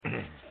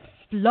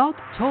Blog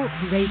Talk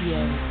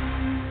Radio.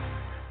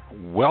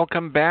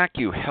 Welcome back,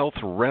 you health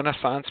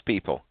renaissance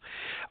people.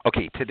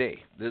 Okay,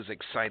 today, this is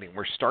exciting.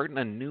 We're starting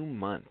a new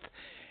month,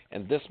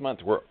 and this month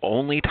we're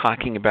only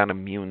talking about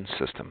immune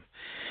system.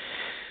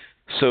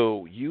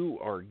 So you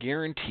are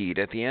guaranteed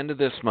at the end of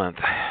this month,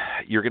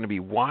 you're going to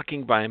be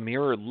walking by a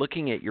mirror,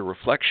 looking at your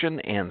reflection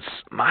and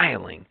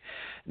smiling,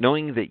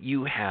 knowing that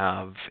you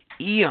have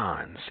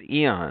eons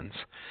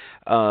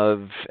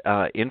of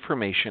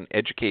information,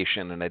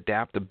 education, and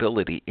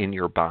adaptability in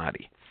your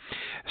body.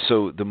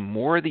 So the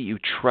more that you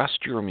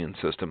trust your immune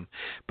system,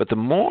 but the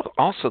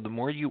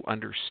more you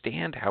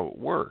understand how it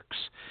works,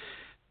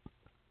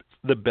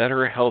 the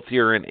better,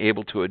 healthier, and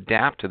able to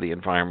adapt to the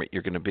environment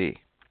you're going to be.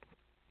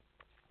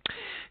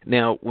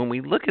 Now, when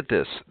we look at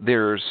this,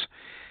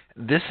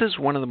 this is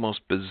one of the most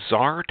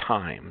bizarre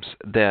times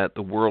that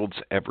the world's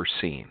ever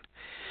seen.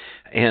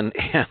 And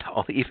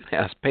I'll even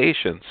ask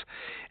patients,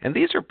 and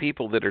these are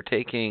people that are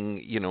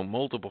taking,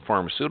 multiple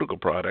pharmaceutical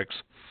products.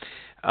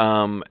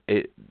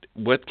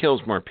 What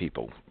kills more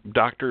people,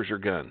 doctors or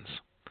guns?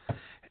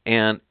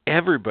 And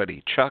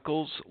everybody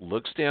chuckles,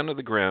 looks down to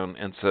the ground,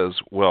 and says,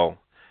 well,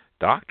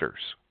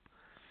 doctors.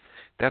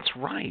 That's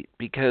right,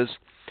 because,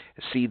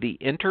 see, the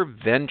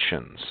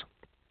interventions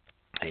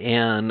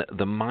and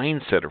the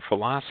mindset or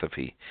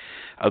philosophy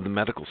of the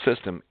medical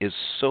system is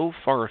so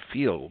far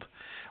afield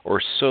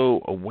or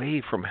so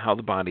away from how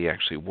the body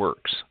actually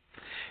works.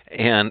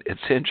 And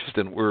it's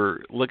interesting, we're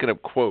looking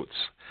up quotes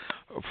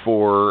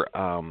from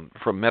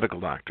medical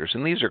doctors,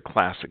 and these are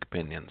classic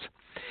opinions.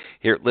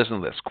 Here, listen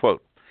to this,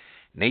 quote,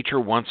 "Nature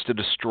wants to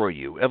destroy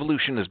you.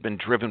 Evolution has been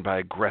driven by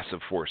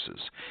aggressive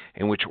forces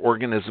in which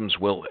organisms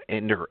will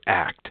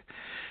interact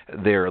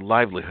their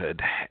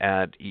livelihood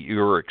at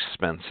your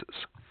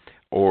expenses."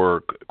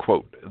 Or,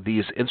 quote,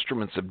 "These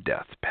instruments of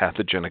death,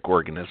 pathogenic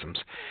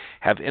organisms,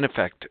 have in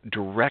effect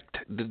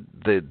directed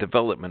the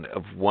development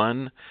of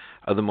one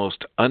of the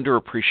most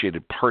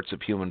underappreciated parts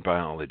of human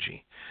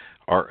biology,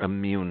 our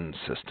immune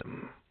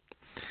system."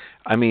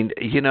 I mean,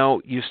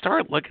 you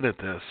start looking at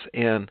this,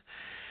 and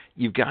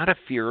you've got a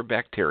fear of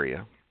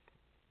bacteria,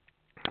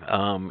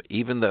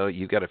 even though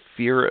you've got a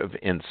fear of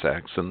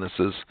insects, and this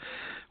is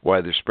why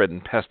they're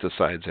spreading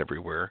pesticides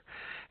everywhere.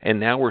 And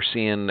now we're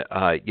seeing,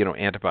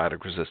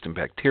 antibiotic-resistant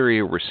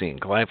bacteria. We're seeing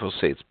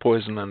glyphosate's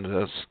poisoning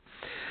us.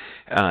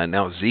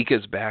 Now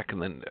Zika's back,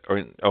 and then,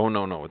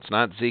 no, it's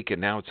not Zika.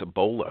 Now it's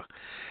Ebola.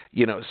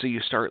 So you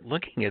start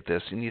looking at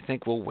this, and you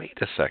think, well, wait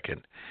a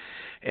second.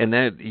 And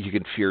then you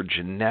can fear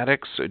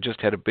genetics. I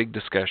just had a big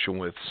discussion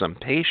with some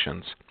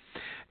patients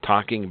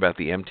talking about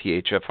the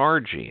MTHFR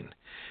gene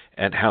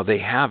and how they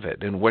have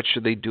it and what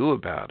should they do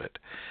about it.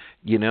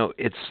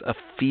 It's a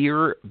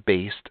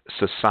fear-based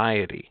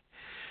society.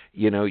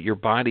 Your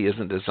body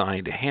isn't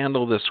designed to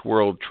handle this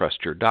world.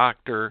 Trust your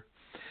doctor.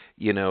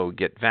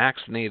 Get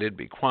vaccinated,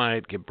 be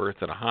quiet, give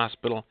birth at a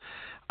hospital.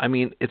 I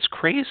mean, it's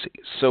crazy.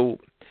 So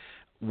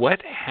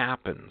what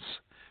happens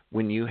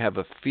when you have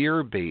a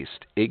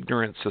fear-based,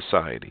 ignorant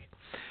society?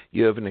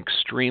 You have an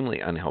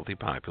extremely unhealthy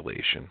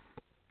population.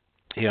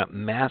 You have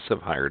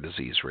massive higher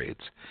disease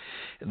rates.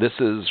 This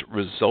is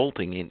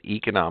resulting in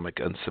economic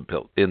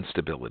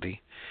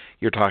instability.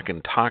 You're talking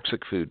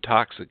toxic food,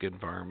 toxic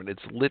environment.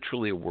 It's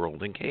literally a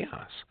world in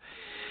chaos.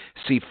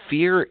 See,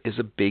 fear is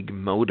a big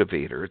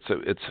motivator.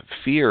 It's a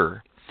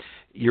fear.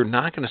 You're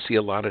not going to see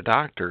a lot of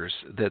doctors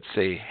that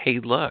say, hey,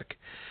 look,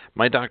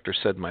 my doctor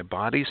said my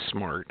body's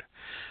smart.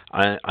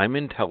 I'm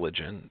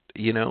intelligent.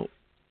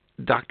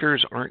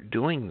 Doctors aren't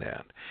doing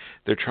that.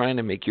 They're trying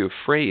to make you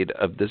afraid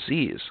of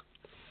disease.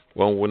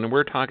 Well, when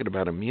we're talking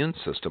about immune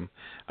system,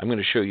 I'm going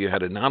to show you how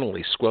to not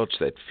only squelch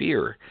that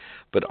fear,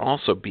 but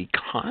also be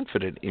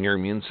confident in your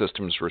immune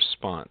system's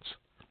response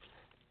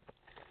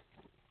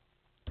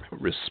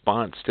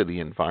to the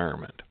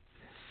environment.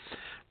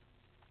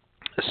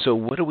 So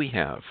what do we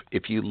have?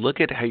 If you look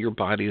at how your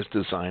body is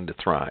designed to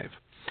thrive,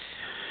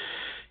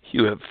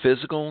 you have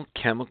physical,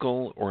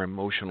 chemical, or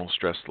emotional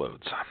stress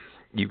loads.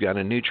 You've got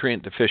a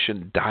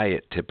nutrient-deficient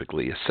diet,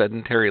 typically, a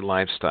sedentary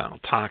lifestyle,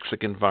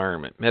 toxic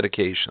environment,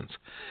 medications.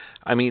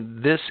 I mean,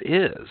 this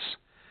is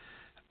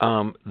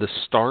the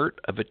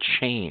start of a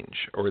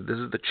change, or this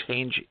is the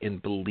change in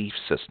belief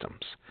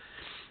systems.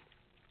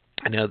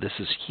 Now, this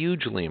is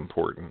hugely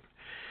important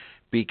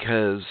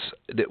because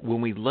when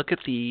we look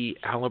at the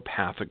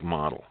allopathic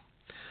model,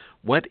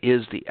 what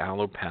is the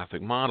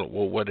allopathic model?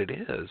 Well, what it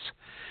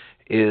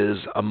is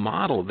a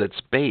model that's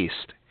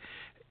based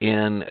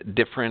in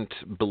different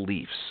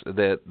beliefs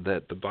that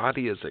the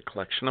body is a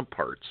collection of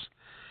parts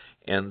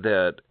and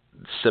that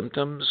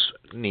symptoms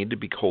need to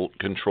be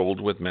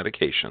controlled with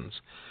medications.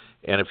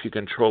 And if you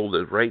control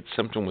the right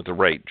symptom with the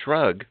right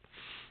drug,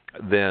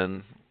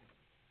 then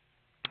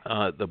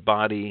the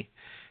body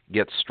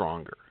gets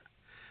stronger,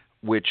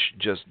 which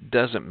just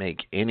doesn't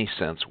make any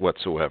sense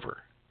whatsoever.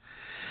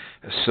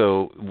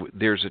 So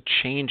there's a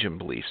change in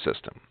belief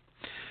system.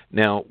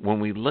 Now, when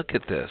we look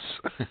at this,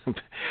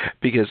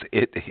 because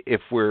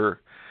when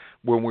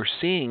we're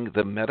seeing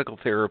the medical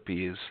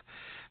therapies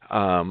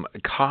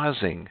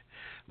causing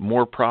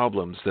more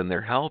problems than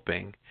they're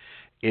helping,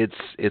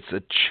 it's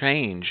a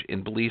change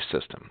in belief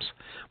systems.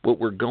 What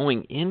we're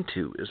going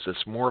into is this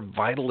more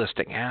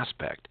vitalistic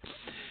aspect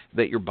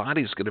that your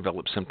body is going to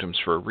develop symptoms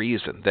for a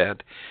reason,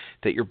 that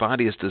your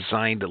body is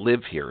designed to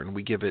live here, and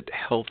we give it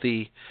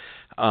healthy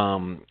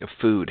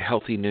food,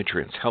 healthy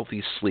nutrients,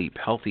 healthy sleep,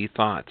 healthy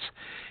thoughts,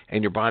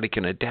 and your body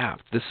can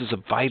adapt. This is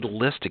a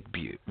vitalistic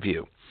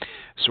view.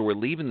 So we're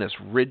leaving this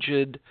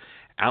rigid,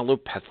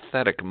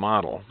 allopathetic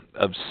model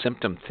of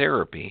symptom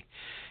therapy,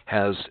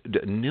 has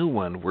a new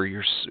one where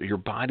your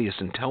body is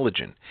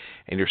intelligent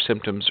and your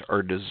symptoms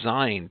are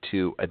designed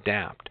to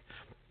adapt.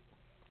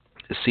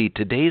 See,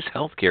 today's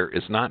healthcare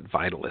is not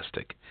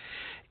vitalistic.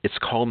 It's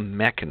called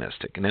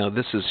mechanistic. Now,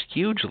 this is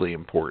hugely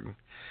important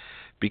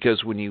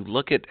because when you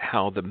look at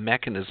how the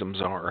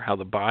mechanisms are, how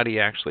the body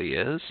actually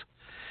is,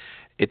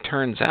 it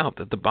turns out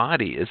that the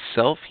body is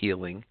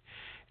self-healing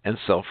and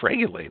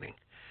self-regulating,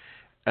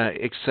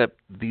 except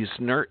these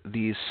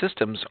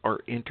systems are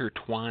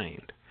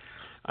intertwined.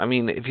 I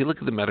mean, if you look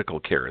at the medical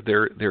care,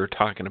 they're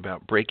talking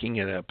about breaking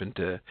it up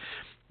into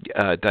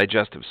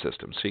digestive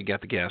system. So you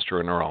got the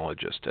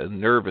gastroenterologist, a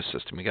nervous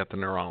system, you got the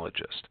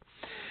neurologist,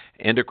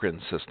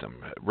 endocrine system,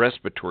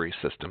 respiratory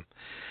system.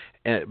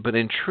 But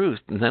in truth,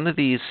 none of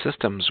these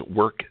systems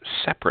work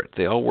separate.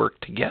 They all work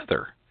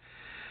together.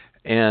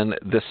 And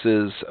this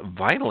is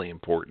vitally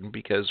important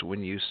because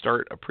when you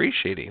start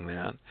appreciating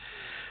that,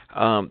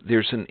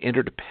 there's an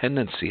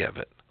interdependency of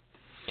it.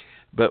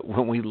 But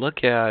when we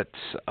look at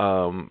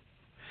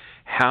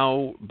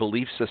how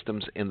belief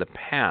systems in the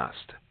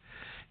past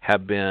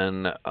have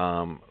been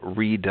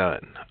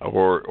redone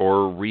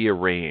or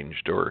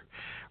rearranged or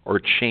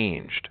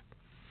changed,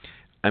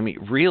 I mean,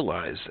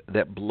 realize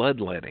that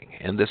bloodletting,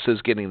 and this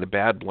is getting the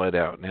bad blood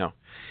out now,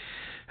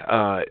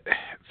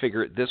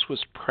 figure this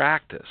was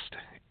practiced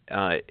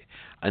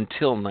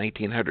until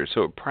 1900.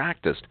 So it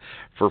practiced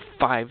for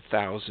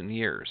 5,000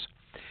 years.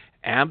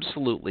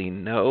 Absolutely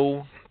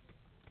no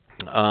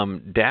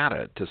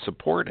data to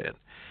support it,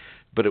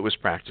 but it was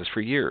practiced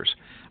for years.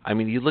 I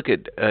mean, you look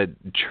at the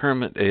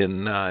germ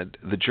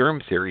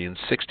theory in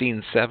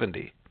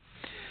 1670,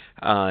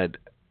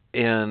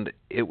 and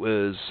it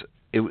was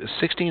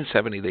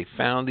 1670. They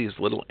found these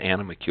little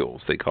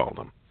animalcules, they called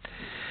them,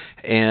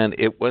 and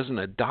it wasn't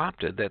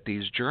adopted that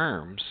these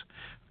germs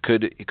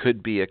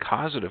could be a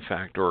causative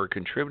factor or a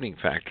contributing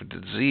factor to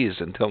disease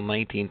until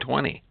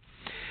 1920.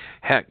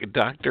 Heck,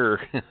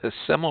 Dr.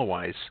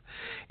 Semmelweis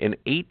in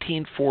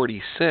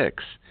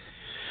 1846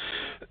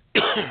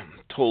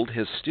 told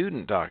his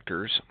student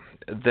doctors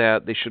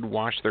that they should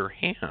wash their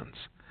hands.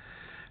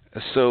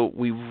 So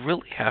we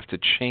really have to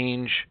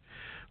change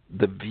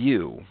the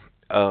view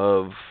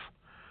of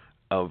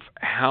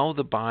how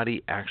the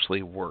body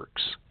actually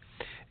works.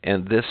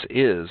 And this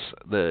is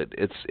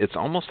it's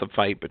almost a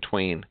fight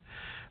between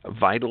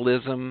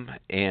vitalism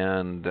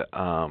and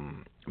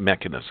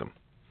mechanism.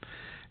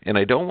 And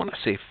I don't want to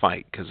say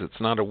fight because it's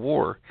not a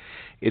war.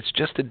 It's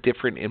just a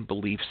different in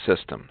belief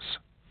systems.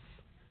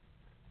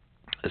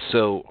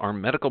 So our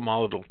medical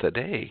model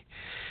today,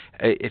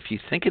 if you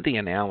think of the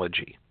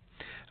analogy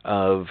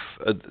of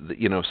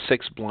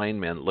 6 blind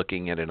men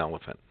looking at an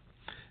elephant.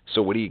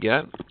 So what do you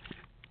get?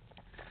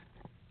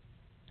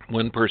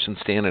 One person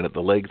standing at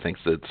the leg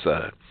thinks it's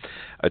a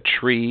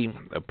tree.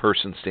 A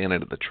person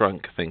standing at the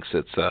trunk thinks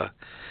it's a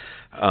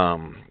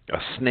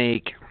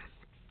snake.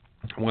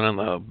 One on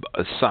the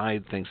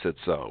side thinks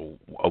it's a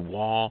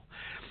wall.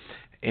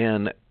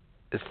 And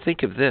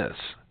think of this.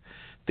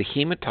 The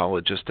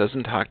hematologist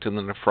doesn't talk to the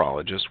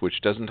nephrologist,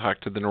 which doesn't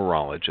talk to the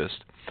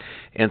neurologist.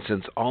 And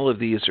since all of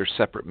these are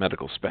separate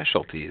medical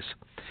specialties,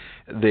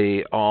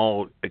 they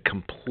all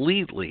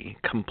completely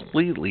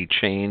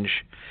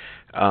change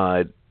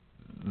they're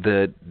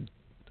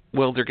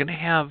going to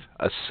have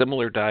a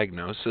similar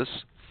diagnosis,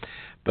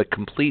 but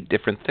complete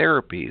different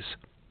therapies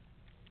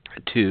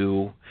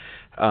to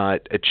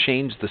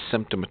change the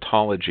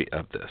symptomatology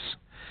of this.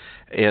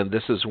 And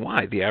this is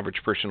why the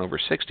average person over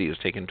 60 has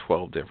taken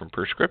 12 different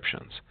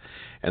prescriptions.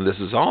 And this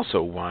is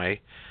also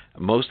why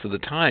most of the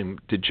time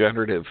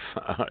degenerative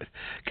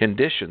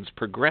conditions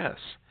progress.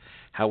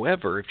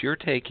 However, if you're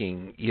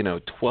taking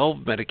 12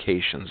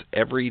 medications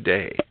every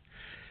day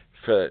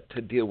to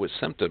deal with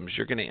symptoms,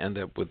 you're going to end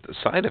up with the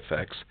side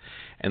effects,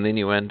 and then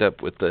you end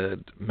up with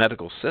the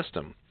medical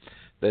system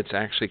that's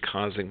actually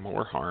causing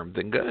more harm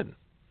than good.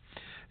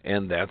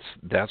 And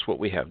that's what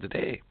we have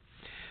today.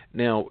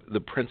 Now, the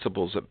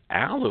principles of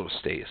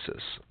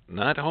allostasis,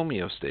 not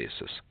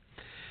homeostasis,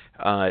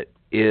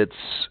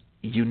 it's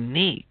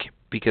unique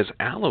because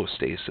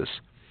allostasis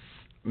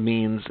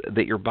means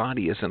that your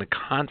body is in a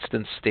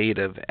constant state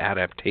of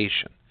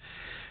adaptation,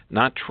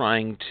 not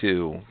trying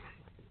to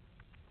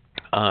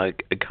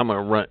come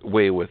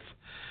away with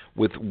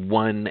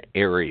one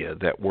area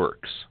that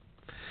works.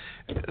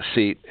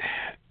 See,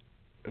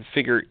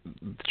 figure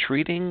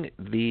treating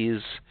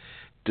these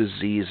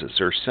diseases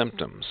or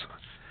symptoms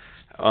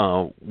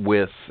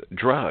with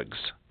drugs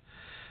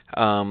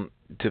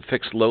to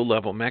fix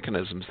low-level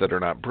mechanisms that are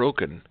not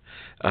broken.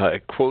 A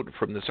quote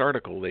from this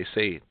article, they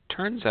say,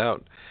 turns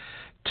out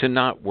to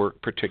not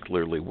work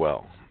particularly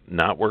well.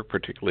 not work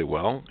particularly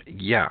well?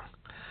 Yeah.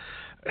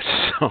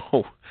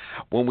 So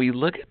when we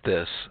look at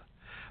this,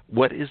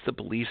 what is the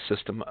belief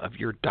system of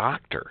your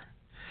doctor?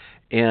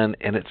 And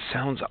it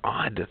sounds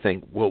odd to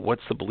think, well,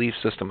 what's the belief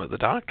system of the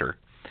doctor?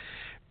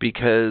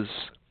 Because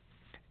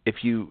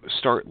if you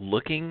start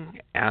looking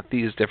at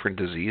these different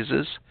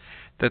diseases,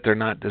 that they're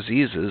not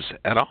diseases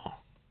at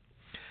all.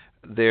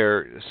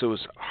 So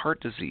is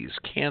heart disease,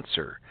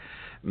 cancer,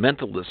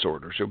 mental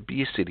disorders,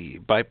 obesity,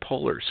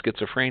 bipolar,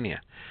 schizophrenia.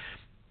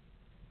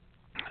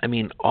 I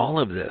mean, all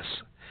of this,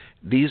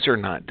 these are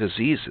not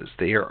diseases.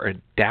 They are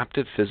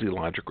adaptive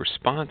physiologic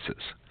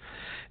responses.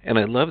 And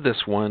I love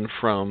this one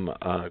from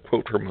a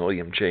quote from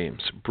William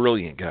James,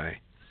 brilliant guy.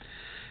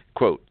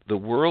 Quote, "The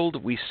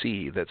world we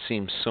see that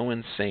seems so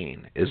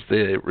insane is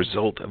the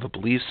result of a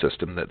belief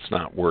system that's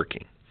not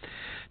working.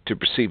 To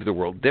perceive the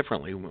world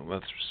differently, we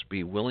must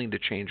be willing to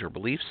change our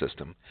belief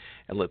system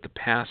and let the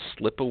past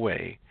slip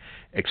away,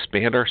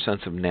 expand our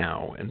sense of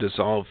now, and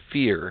dissolve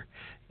fear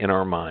in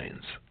our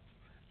minds."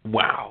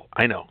 Wow,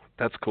 I know,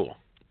 that's cool.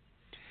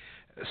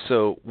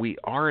 So we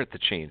are at the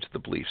change of the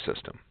belief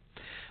system.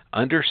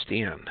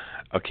 Understand,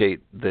 okay,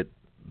 that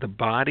the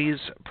body's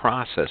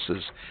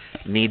processes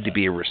need to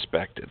be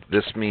respected.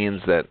 This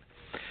means that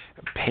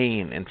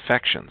pain,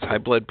 infections, high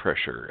blood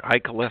pressure, high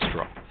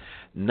cholesterol,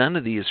 none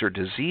of these are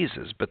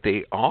diseases, but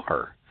they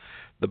are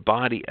the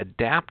body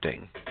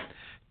adapting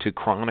to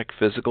chronic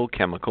physical,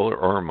 chemical,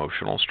 or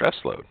emotional stress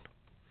load.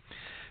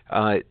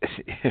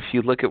 If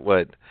you look at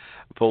what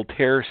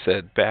Voltaire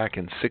said back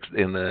in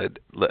the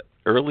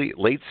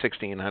late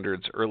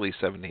 1600s, early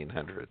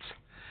 1700s,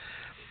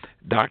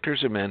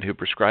 doctors are men who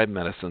prescribe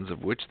medicines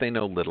of which they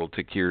know little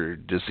to cure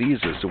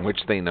diseases in which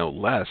they know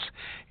less,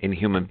 in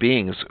human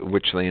beings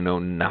which they know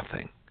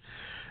nothing.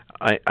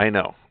 I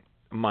know,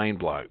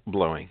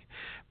 mind-blowing.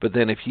 But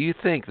then if you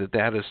think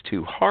that is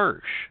too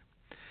harsh,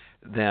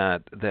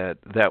 that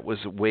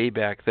was way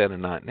back then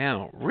and not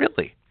now,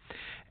 really,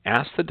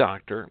 ask the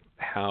doctor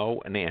how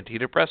an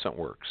antidepressant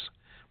works.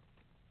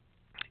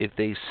 If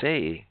they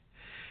say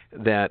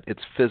that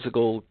it's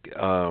physical,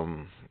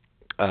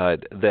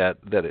 that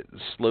it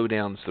slows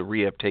down the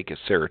reuptake of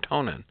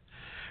serotonin,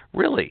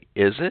 really,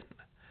 is it?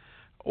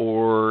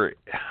 Or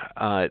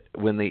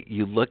when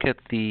you look at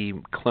the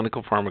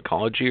clinical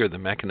pharmacology or the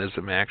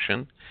mechanism of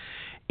action,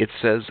 it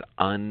says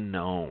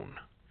unknown.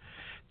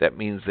 That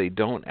means they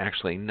don't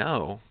actually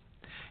know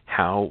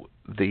how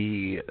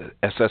the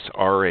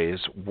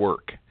SSRIs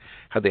work,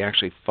 how they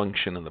actually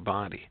function in the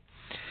body.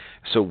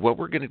 So what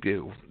we're going to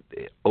do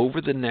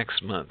over the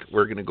next month,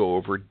 we're going to go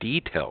over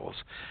details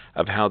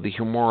of how the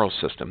humoral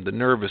system, the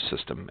nervous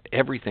system,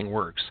 everything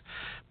works.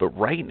 But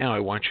right now I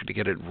want you to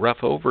get a rough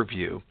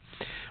overview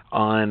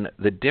on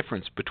the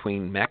difference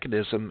between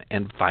mechanism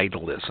and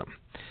vitalism.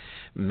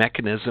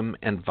 Mechanism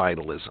and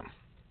vitalism.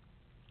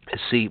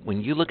 See,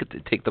 when you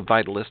take the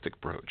vitalistic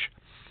approach,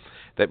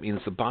 that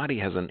means the body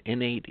has an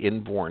innate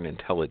inborn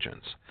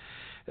intelligence.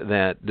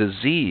 That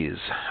disease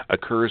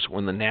occurs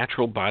when the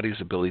natural body's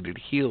ability to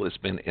heal has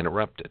been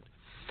interrupted.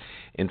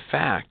 In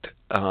fact,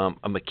 a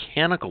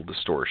mechanical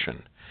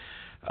distortion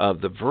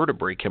of the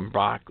vertebrae can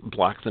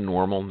block the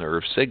normal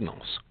nerve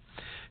signals.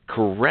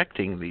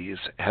 Correcting these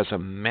has a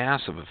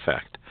massive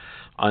effect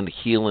on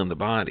healing the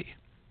body.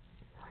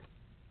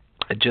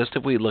 Just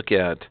if we look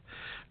at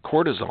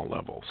cortisol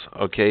levels,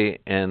 okay,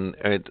 and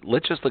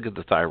let's just look at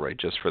the thyroid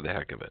just for the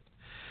heck of it.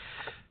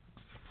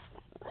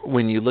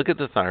 When you look at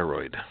the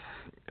thyroid,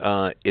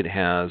 it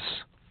has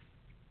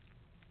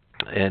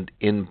an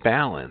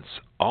imbalance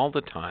all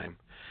the time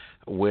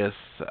with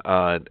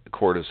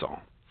cortisol.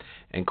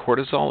 And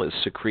cortisol is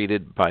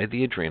secreted by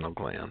the adrenal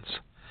glands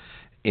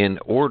in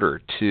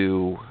order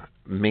to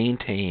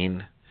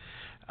maintain,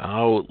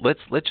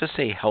 let's just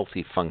say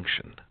healthy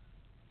function.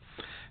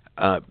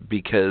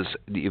 Because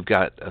you've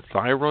got a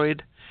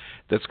thyroid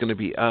that's going to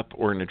be up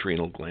or an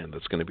adrenal gland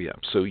that's going to be up.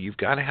 So you've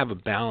got to have a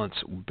balance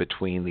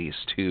between these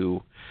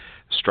two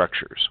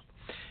structures.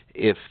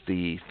 If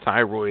the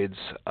thyroid's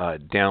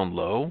down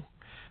low,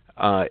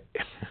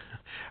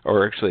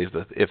 or actually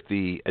if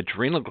the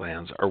adrenal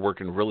glands are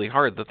working really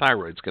hard, the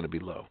thyroid's going to be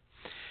low.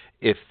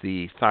 If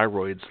the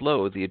thyroid's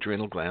low, the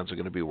adrenal glands are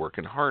going to be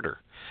working harder.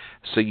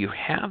 So you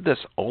have this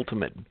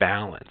ultimate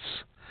balance,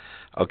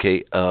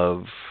 okay,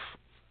 of,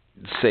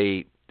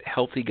 say,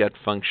 healthy gut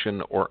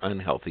function or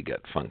unhealthy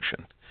gut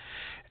function.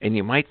 And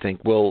you might think,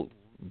 well,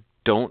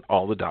 don't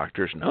all the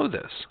doctors know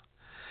this?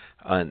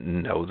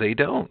 No, they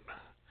don't.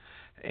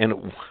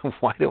 And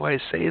why do I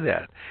say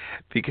that?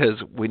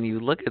 Because when you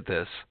look at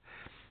this,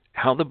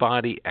 how the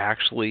body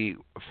actually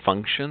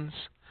functions,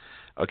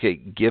 okay,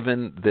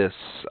 given this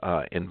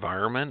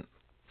environment,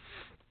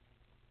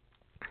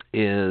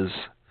 is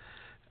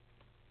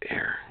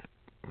here.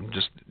 I'm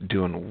just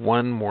doing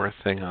one more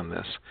thing on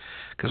this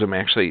because I'm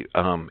actually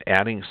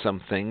adding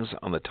some things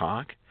on the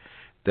talk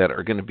that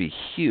are going to be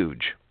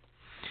huge.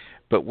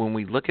 But when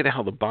we look at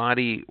how the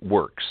body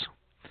works,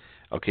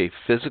 okay,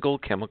 physical,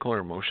 chemical, or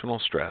emotional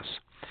stress,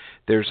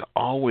 there's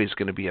always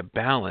going to be a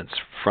balance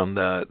from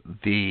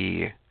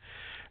the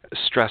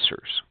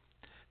stressors.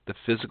 the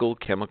physical,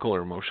 chemical,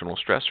 or emotional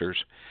stressors.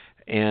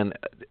 And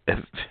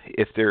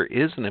if there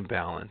is an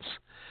imbalance,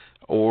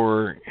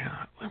 or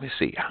let me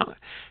see,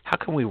 how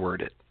can we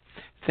word it?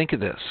 Think of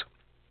this.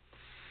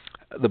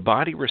 The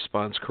body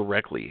responds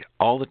correctly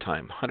all the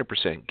time,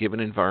 100%, given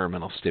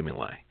environmental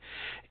stimuli.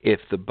 If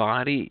the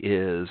body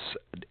is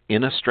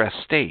in a stress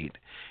state,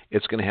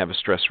 it's going to have a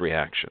stress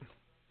reaction.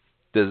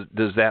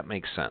 Does that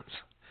make sense?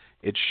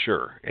 It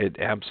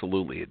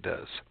absolutely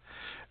does.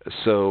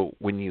 So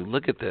when you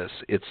look at this,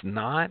 it's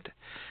not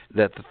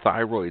that the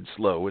thyroid's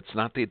low. It's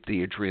not that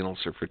the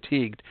adrenals are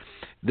fatigued.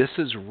 This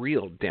is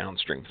real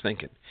downstream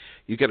thinking.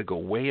 You got to go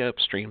way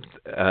upstream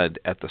at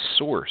the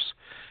source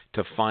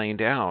to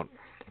find out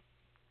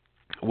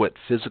what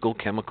physical,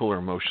 chemical, or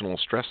emotional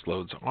stress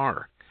loads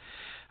are.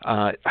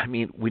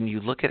 When you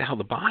look at how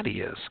the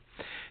body is,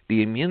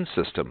 the immune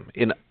system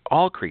in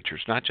all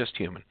creatures, not just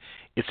human,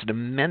 it's an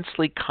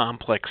immensely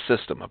complex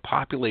system, a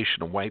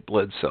population of white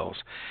blood cells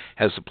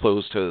as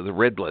opposed to the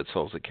red blood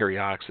cells that carry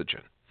oxygen.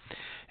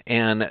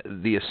 And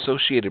the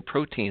associated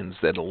proteins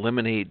that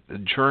eliminate the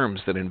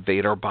germs that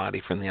invade our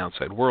body from the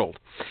outside world.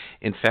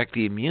 In fact,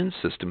 the immune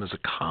system is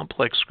a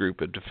complex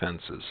group of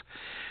defenses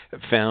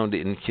found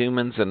in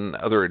humans and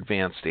other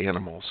advanced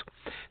animals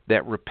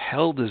that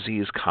repel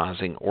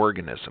disease-causing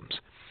organisms.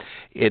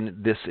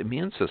 And this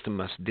immune system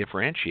must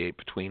differentiate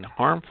between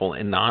harmful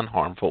and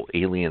non-harmful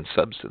alien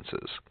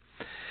substances.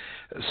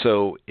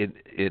 So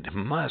it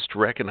must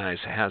recognize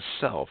as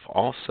self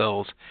all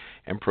cells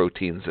and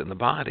proteins in the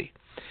body.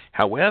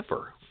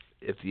 However,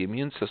 if the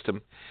immune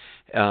system,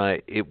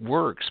 it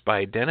works by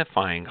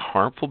identifying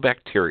harmful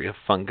bacteria,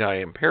 fungi,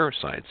 and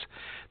parasites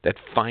that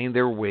find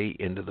their way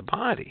into the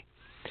body.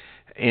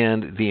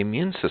 And the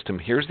immune system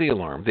hears the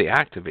alarm, they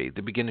activate,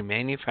 they begin to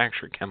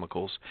manufacture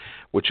chemicals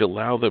which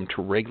allow them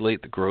to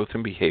regulate the growth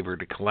and behavior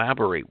to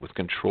collaborate with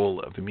control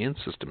of immune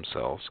system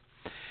cells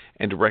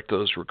and direct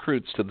those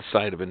recruits to the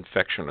site of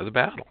infection or the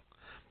battle.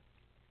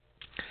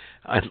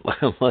 I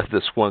love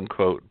this one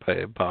quote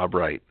by Bob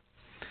Wright.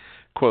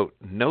 Quote,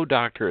 "No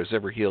doctor has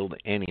ever healed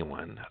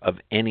anyone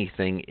of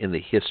anything in the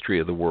history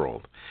of the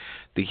world.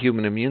 The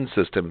human immune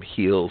system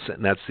heals,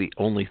 and that's the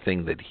only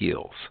thing that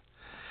heals."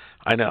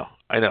 I know.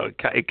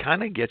 It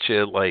kind of gets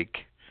you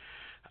like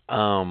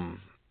all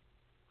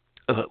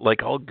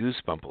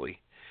goosebumpy,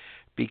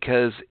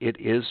 because it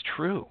is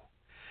true.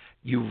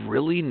 You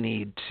really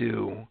need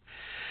to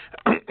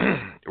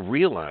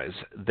realize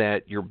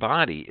that your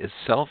body is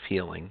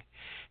self-healing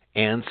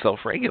and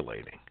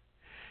self-regulating.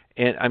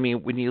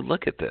 And when you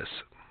look at this,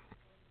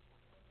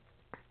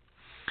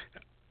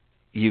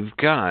 you've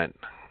got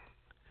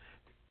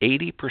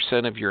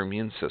 80% of your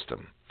immune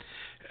system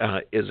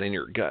is in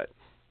your gut.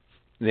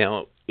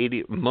 Now,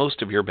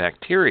 most of your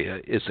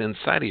bacteria is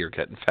inside of your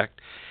gut. In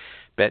fact,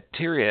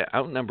 bacteria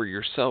outnumber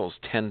your cells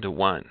 10 to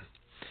 1.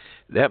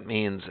 That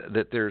means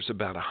that there's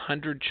about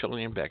 100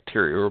 trillion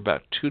bacteria, or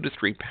about 2 to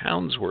 3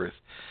 pounds worth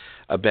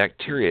of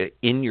bacteria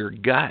in your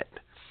gut.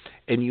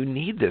 And you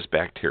need this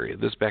bacteria.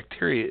 This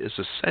bacteria is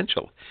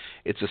essential.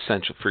 It's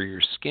essential for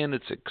your skin.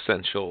 It's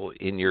essential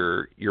in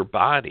your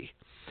body.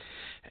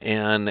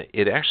 And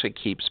it actually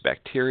keeps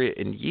bacteria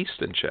and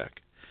yeast in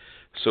check.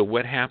 So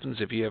what happens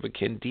if you have a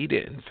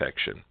candida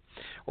infection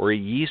or a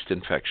yeast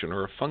infection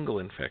or a fungal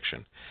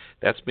infection?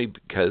 That's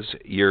because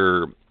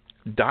your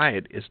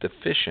diet is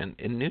deficient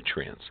in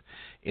nutrients,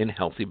 in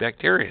healthy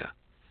bacteria.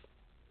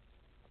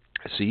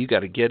 So you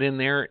got to get in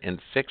there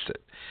and fix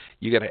it.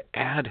 You got to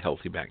add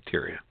healthy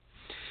bacteria.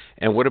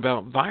 And what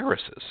about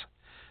viruses?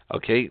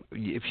 Okay,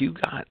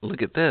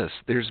 look at this,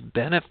 there's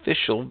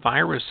beneficial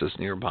viruses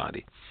in your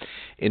body.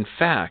 In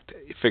fact,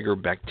 figure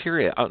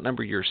bacteria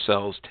outnumber your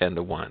cells 10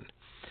 to 1.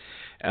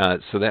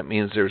 So that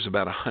means there's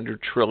about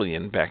 100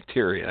 trillion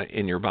bacteria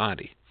in your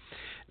body.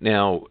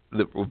 Now,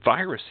 the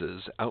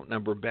viruses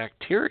outnumber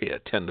bacteria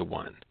 10 to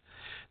 1.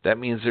 That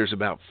means there's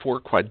about 4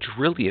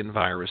 quadrillion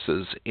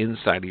viruses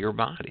inside of your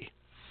body.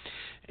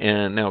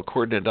 And now,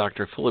 according to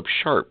Dr. Philip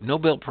Sharp,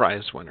 Nobel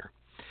Prize winner,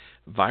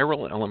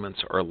 viral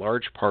elements are a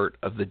large part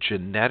of the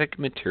genetic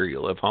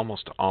material of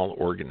almost all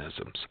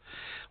organisms.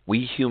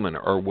 We human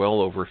are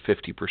well over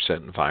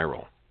 50%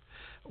 viral.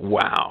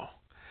 Wow.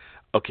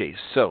 Okay,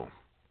 so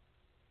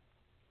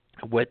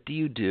what do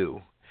you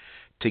do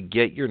to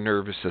get your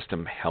nervous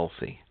system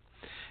healthy?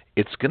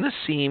 It's going to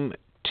seem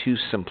too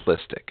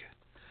simplistic,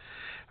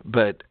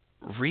 but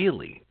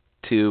really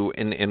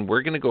and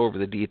we're going to go over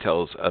the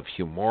details of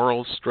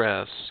humoral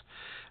stress,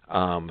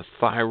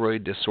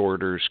 thyroid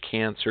disorders,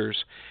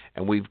 cancers,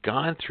 and we've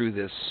gone through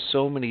this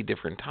so many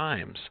different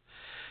times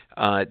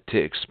to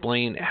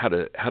explain how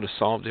to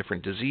solve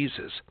different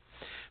diseases.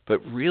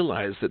 But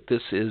realize that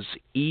this is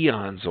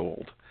eons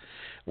old.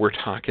 We're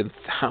talking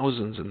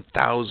thousands and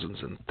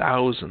thousands and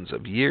thousands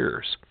of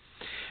years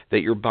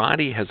that your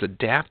body has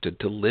adapted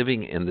to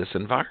living in this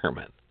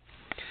environment.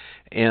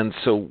 And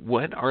so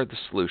what are the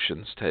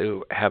solutions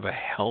to have a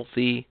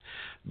healthy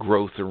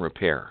growth and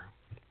repair?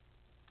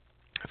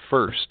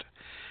 First,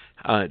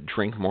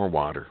 drink more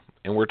water.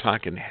 And we're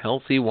talking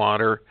healthy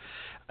water,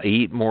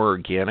 eat more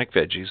organic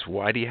veggies.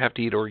 Why do you have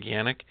to eat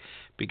organic?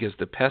 because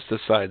the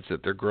pesticides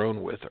that they're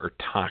grown with are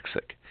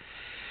toxic.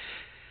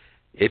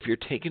 If you're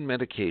taking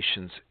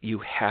medications, you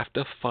have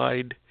to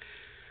find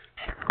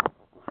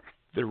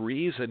the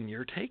reason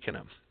you're taking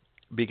them,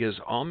 because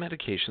all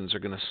medications are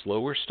going to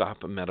slow or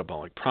stop a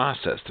metabolic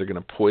process. They're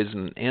going to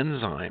poison an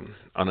enzyme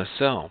on a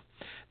cell.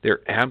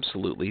 They're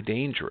absolutely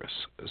dangerous.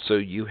 So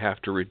you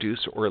have to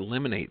reduce or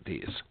eliminate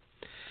these.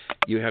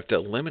 You have to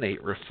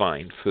eliminate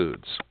refined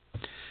foods.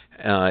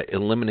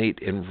 Eliminate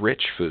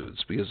enriched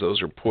foods, because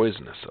those are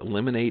poisonous.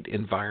 Eliminate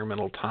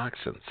environmental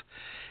toxins.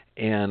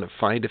 And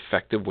find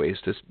effective ways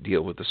to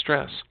deal with the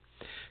stress.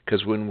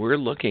 Because when we're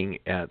looking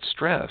at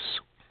stress,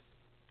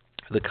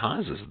 the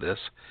causes of this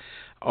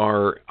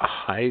are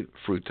high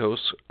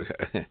fructose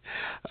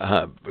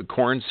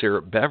corn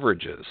syrup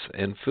beverages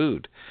and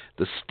food.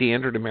 The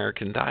standard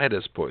American diet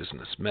is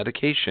poisonous.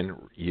 Medication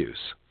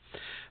use,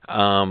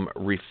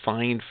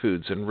 refined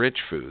foods,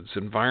 enriched foods,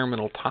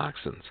 environmental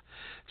toxins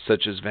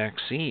such as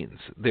vaccines.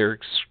 They're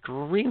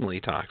extremely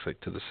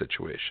toxic to the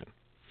situation.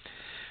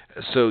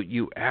 So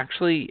you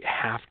actually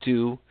have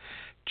to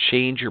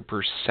change your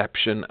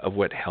perception of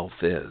what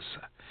health is.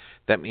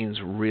 That means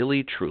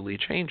really, truly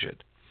change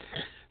it.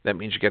 That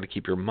means you got to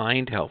keep your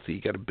mind healthy.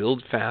 You got to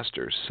build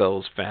faster,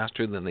 cells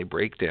faster than they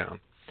break down.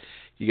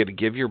 You got to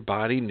give your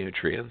body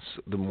nutrients.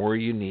 The more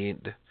you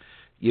need,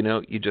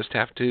 you just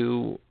have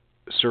to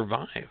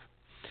survive.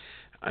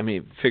 I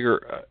mean,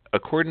 figure,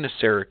 according to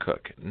Sarah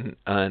Cook,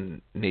 a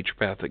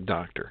naturopathic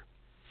doctor,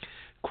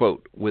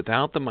 quote,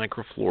 without the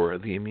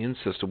microflora, the immune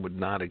system would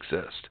not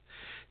exist.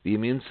 The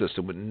immune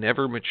system would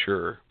never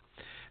mature.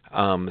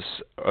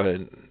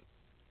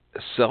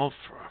 Self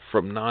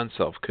from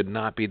non-self could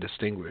not be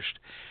distinguished,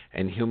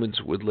 and humans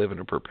would live in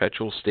a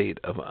perpetual state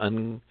of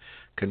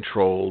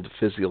uncontrolled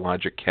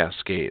physiologic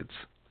cascades.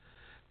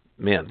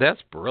 Man,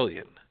 that's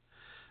brilliant.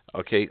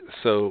 Okay,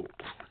 so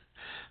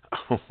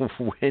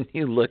when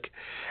you look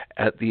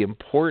at the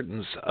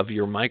importance of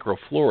your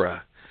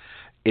microflora,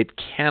 it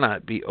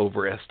cannot be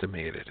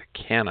overestimated.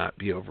 It cannot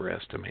be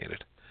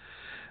overestimated.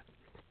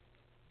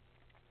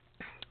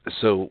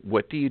 So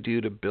what do you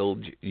do to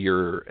build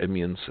your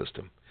immune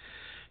system?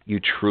 You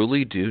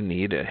truly do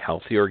need a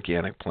healthy,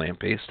 organic,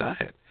 plant-based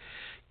diet.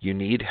 You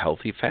need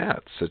healthy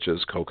fats, such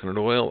as coconut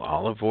oil,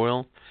 olive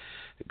oil,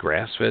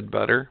 grass-fed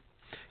butter.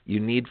 You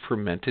need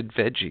fermented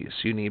veggies.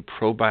 You need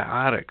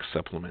probiotic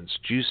supplements,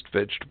 juiced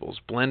vegetables,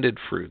 blended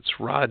fruits,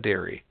 raw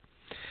dairy.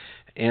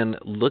 And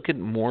look at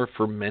more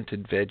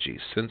fermented veggies.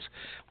 Since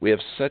we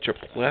have such a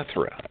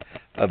plethora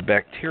of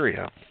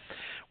bacteria,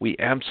 we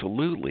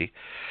absolutely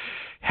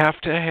have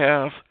to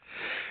have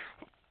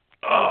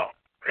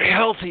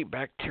healthy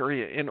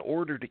bacteria in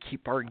order to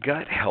keep our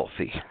gut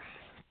healthy.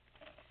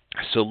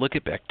 So look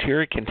at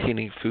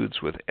bacteria-containing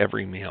foods with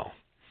every meal.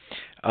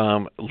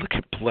 Look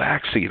at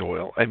black seed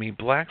oil. I mean,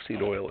 black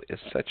seed oil is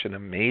such an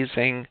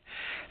amazing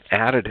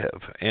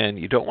additive, and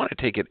you don't want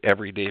to take it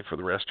every day for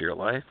the rest of your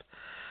life.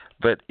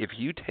 But if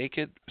you take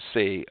it,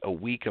 say, a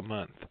week, a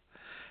month,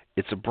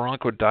 it's a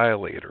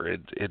bronchodilator.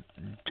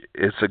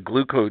 It's a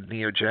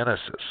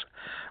gluconeogenesis,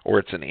 or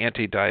it's an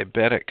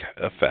anti-diabetic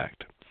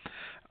effect.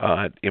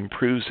 It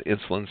improves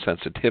insulin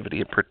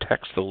sensitivity. It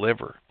protects the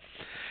liver.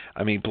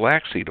 I mean,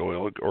 black seed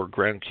oil or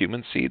ground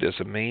cumin seed is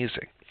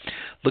amazing.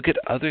 Look at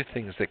other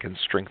things that can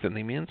strengthen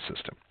the immune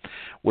system.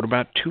 What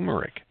about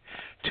turmeric?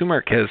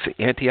 Turmeric has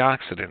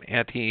antioxidant,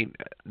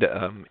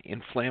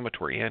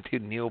 anti-inflammatory,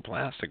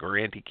 anti-neoplastic, or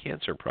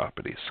anti-cancer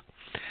properties.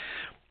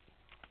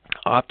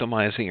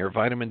 Optimizing your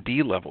vitamin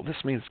D level.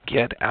 This means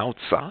get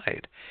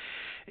outside.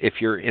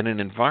 If you're in an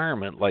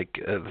environment like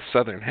the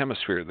southern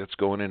hemisphere that's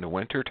going into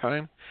winter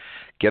time,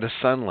 get a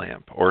sun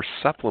lamp or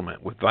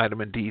supplement with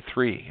vitamin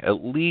D3,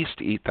 at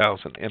least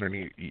 8,000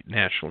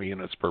 international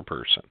units per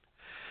person.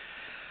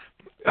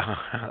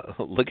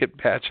 Look at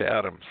Patch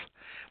Adams,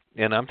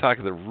 and I'm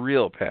talking the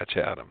real Patch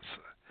Adams.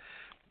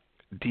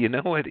 Do you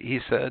know what he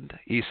said?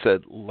 He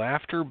said,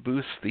 laughter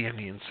boosts the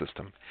immune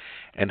system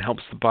and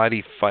helps the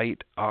body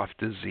fight off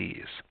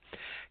disease.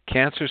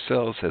 Cancer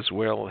cells as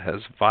well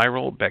as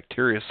viral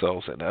bacteria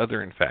cells and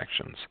other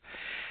infections.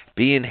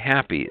 Being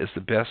happy is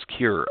the best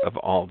cure of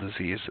all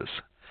diseases.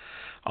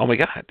 Oh my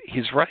God,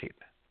 he's right.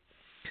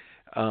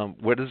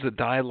 What does the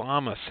Dalai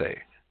Lama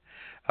say?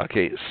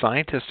 Okay,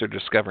 scientists are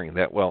discovering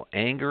that while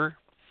anger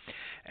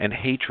and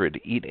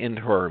hatred eat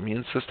into our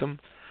immune system,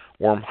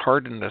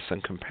 warm-heartedness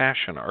and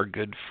compassion are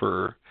good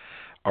for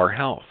our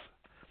health.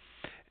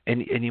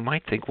 And you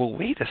might think, well,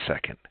 wait a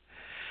second.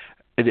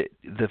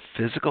 The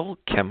physical,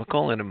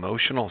 chemical, and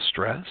emotional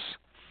stress,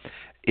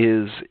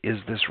 is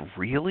this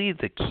really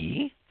the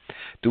key?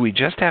 Do we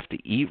just have to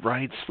eat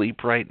right,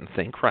 sleep right, and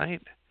think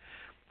right?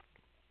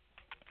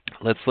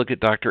 Let's look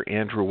at Dr.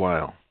 Andrew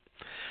Weil.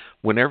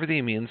 Whenever the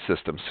immune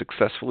system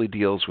successfully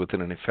deals with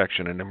an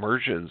infection and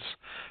emerges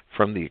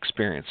from the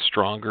experience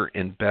stronger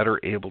and better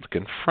able to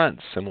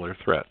confront similar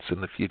threats in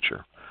the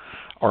future,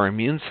 our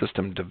immune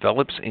system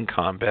develops in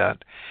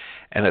combat,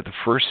 and at the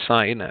first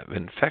sign of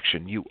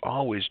infection, you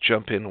always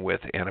jump in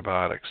with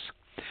antibiotics.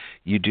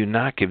 You do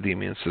not give the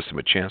immune system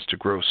a chance to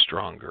grow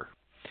stronger.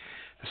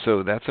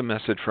 So that's a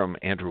message from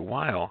Andrew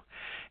Weil,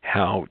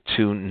 how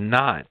to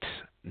not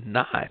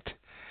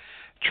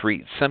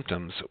treat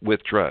symptoms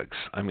with drugs.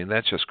 I mean,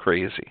 that's just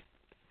crazy.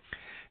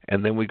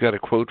 And then we got a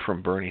quote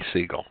from Bernie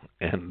Siegel,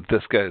 and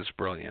this guy is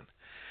brilliant.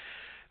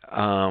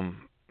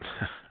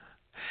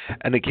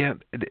 And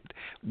again,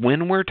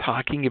 when we're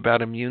talking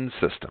about immune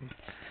system,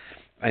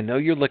 I know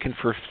you're looking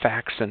for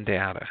facts and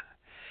data.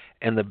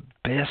 And the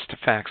best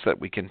facts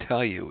that we can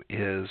tell you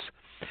is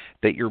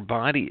that your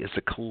body is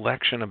a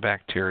collection of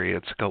bacteria,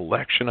 it's a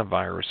collection of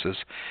viruses,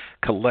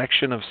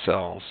 collection of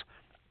cells,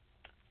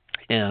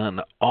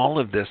 and all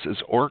of this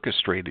is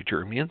orchestrated,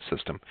 your immune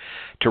system,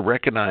 to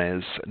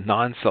recognize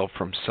non-self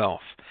from self,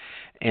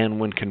 and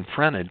when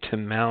confronted, to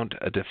mount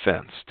a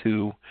defense,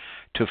 to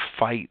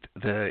fight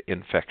the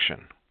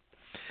infection.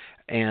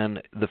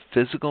 And the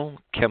physical,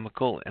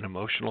 chemical, and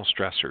emotional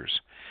stressors,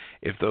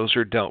 if those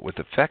are dealt with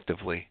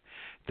effectively,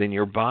 then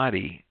your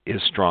body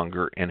is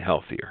stronger and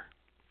healthier.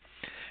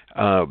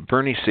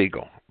 Bernie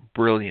Siegel,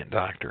 brilliant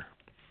doctor.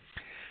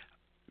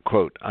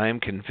 Quote, I am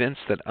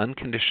convinced that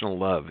unconditional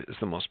love is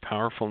the most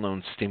powerful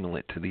known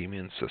stimulant to the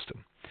immune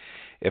system.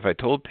 If I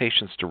told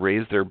patients to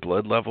raise their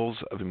blood levels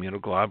of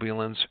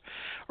immunoglobulins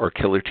or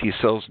killer T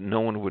cells, no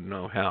one would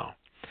know how.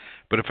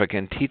 But if I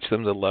can teach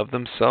them to love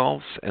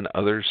themselves and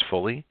others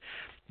fully,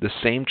 the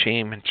same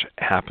change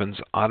happens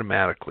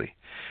automatically.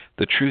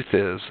 The truth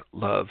is,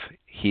 love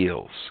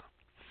heals.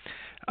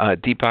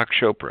 Deepak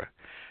Chopra,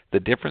 the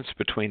difference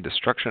between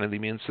destruction of the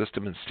immune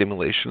system and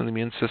stimulation of the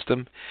immune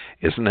system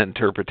is an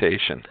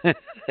interpretation.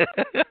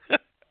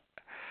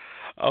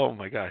 Oh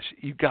my gosh,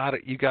 you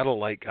gotta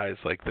like guys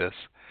like this.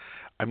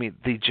 I mean,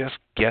 they just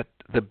get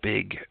the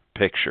big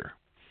picture.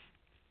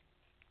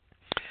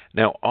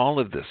 Now, all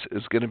of this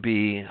is going to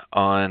be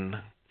on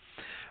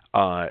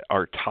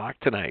our talk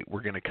tonight.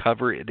 We're going to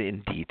cover it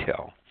in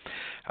detail.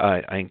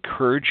 I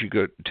encourage you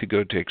to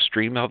go to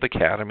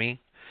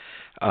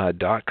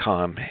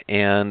ExtremeHealthAcademy.com,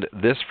 and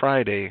this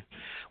Friday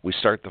we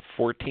start the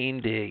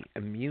 14-day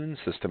immune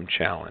system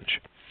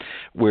challenge,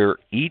 where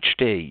each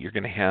day you're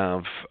going to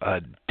have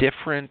a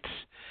different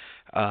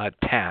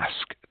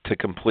task to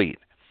complete.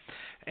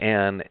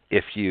 And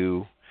if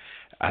you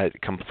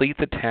complete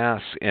the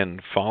task and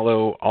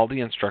follow all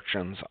the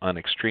instructions on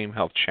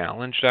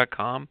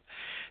ExtremeHealthChallenge.com,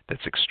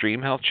 that's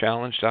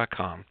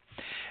ExtremeHealthChallenge.com,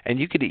 and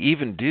you could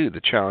even do the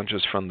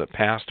challenges from the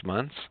past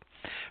months.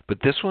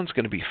 But this one's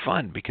going to be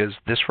fun because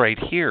this right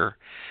here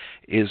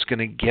is going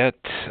to get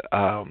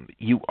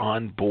you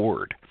on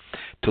board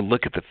to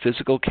look at the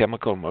physical,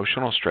 chemical,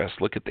 emotional stress,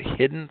 look at the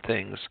hidden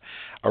things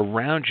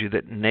around you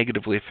that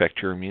negatively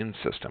affect your immune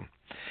system.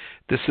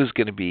 This is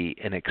going to be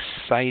an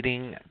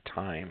exciting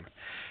time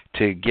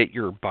to get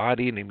your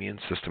body and immune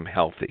system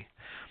healthy.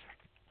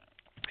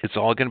 It's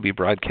all going to be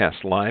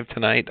broadcast live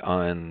tonight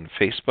on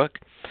Facebook.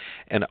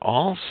 And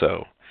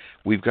also,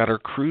 we've got our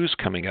cruise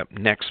coming up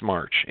next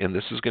March, and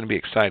this is going to be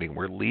exciting.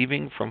 We're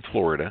leaving from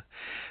Florida,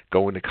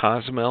 going to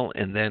Cozumel,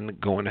 and then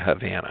going to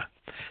Havana.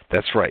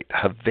 That's right,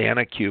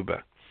 Havana,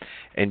 Cuba.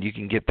 And you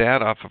can get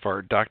that off of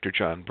our Dr.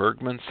 John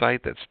Bergman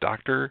site. That's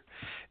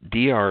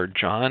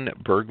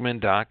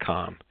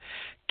drjohnbergman.com.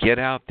 Get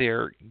out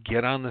there,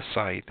 get on the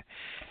site,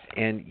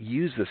 and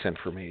use this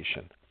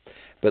information.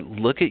 But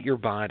look at your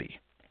body.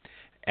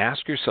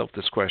 Ask yourself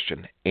this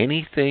question.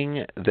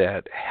 Anything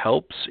that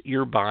helps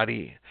your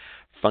body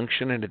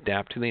function and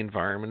adapt to the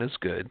environment is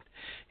good.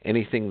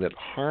 Anything that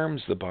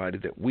harms the body,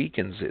 that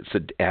weakens its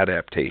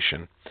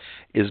adaptation,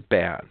 is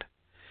bad.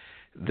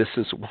 This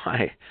is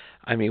why,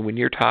 I mean, when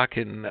you're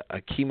talking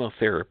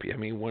chemotherapy, I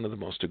mean, one of the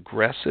most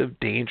aggressive,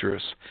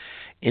 dangerous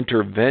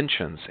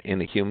interventions in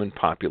the human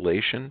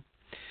population.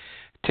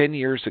 10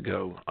 years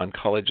ago,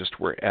 oncologists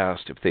were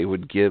asked if they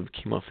would give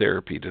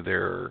chemotherapy to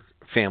their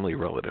family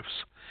relatives,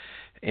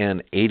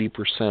 and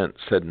 80%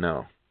 said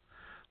no.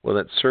 Well,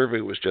 that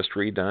survey was just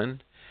redone.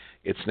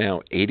 It's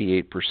now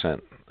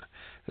 88%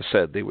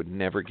 said they would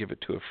never give it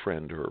to a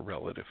friend or a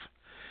relative.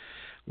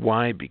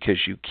 Why?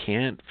 Because you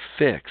can't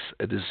fix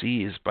a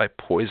disease by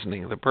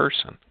poisoning the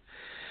person.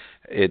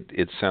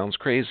 It sounds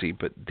crazy,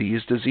 but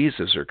these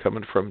diseases are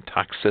coming from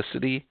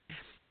toxicity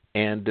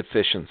and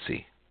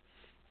deficiency.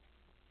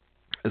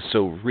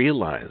 So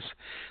realize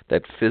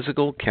that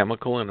physical,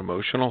 chemical, and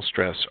emotional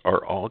stress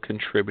are all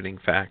contributing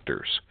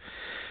factors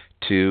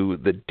to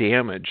the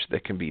damage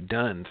that can be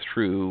done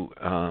through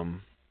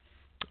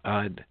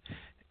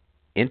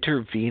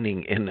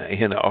intervening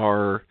in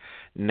our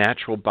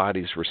natural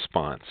body's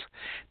response.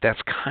 That's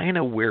kind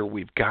of where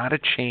we've got to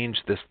change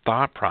this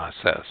thought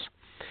process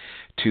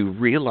to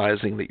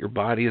realizing that your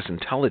body is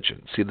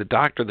intelligent. See, the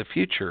doctor of the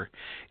future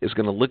is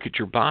going to look at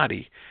your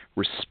body,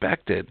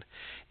 respect it.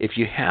 If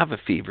you have a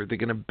fever, they're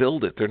going to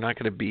build it. They're not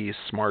going to be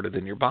smarter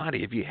than your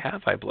body. If you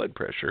have high blood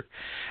pressure,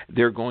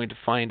 they're going to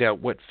find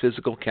out what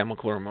physical,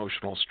 chemical, or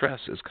emotional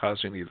stress is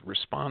causing you to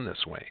respond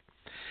this way.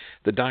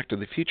 The doctor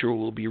of the future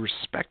will be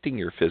respecting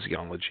your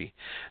physiology,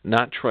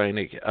 not trying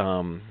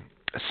to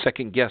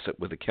second guess it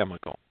with a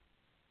chemical.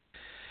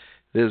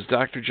 This is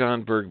Dr.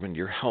 John Bergman,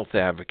 your health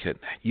advocate.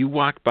 You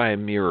walk by a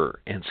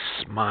mirror and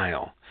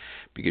smile,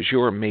 because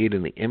you are made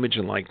in the image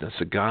and likeness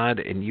of God,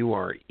 and you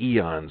are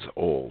eons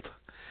old.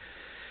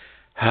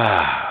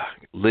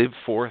 Live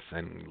forth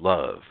and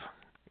love.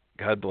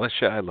 God bless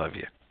you. I love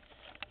you.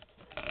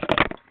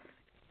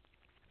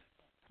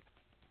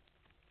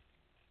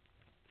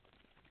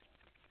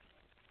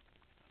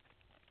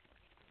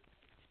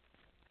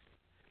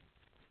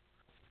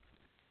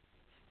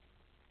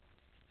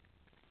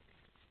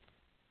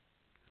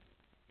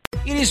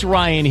 It is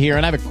Ryan here,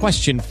 and I have a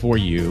question for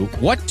you.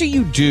 What do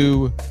you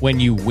do when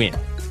you win?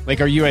 Like,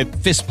 are you a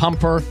fist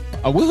pumper,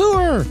 a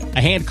woohooer, a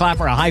hand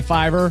clapper, a high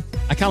fiver?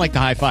 I kind of like the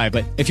high five,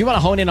 but if you want to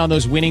hone in on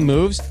those winning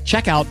moves,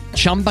 check out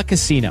Chumba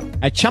Casino.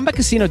 At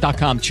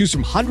ChumbaCasino.com, choose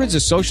from hundreds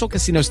of social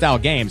casino-style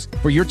games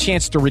for your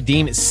chance to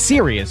redeem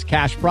serious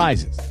cash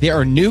prizes. There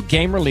are new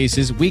game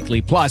releases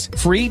weekly, plus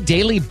free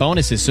daily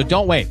bonuses, so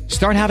don't wait.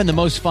 Start having the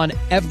most fun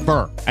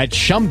ever at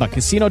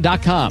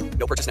ChumbaCasino.com.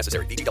 No purchase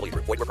necessary. VGW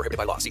Group. Void where prohibited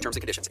by law. See terms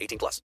and conditions. 18+.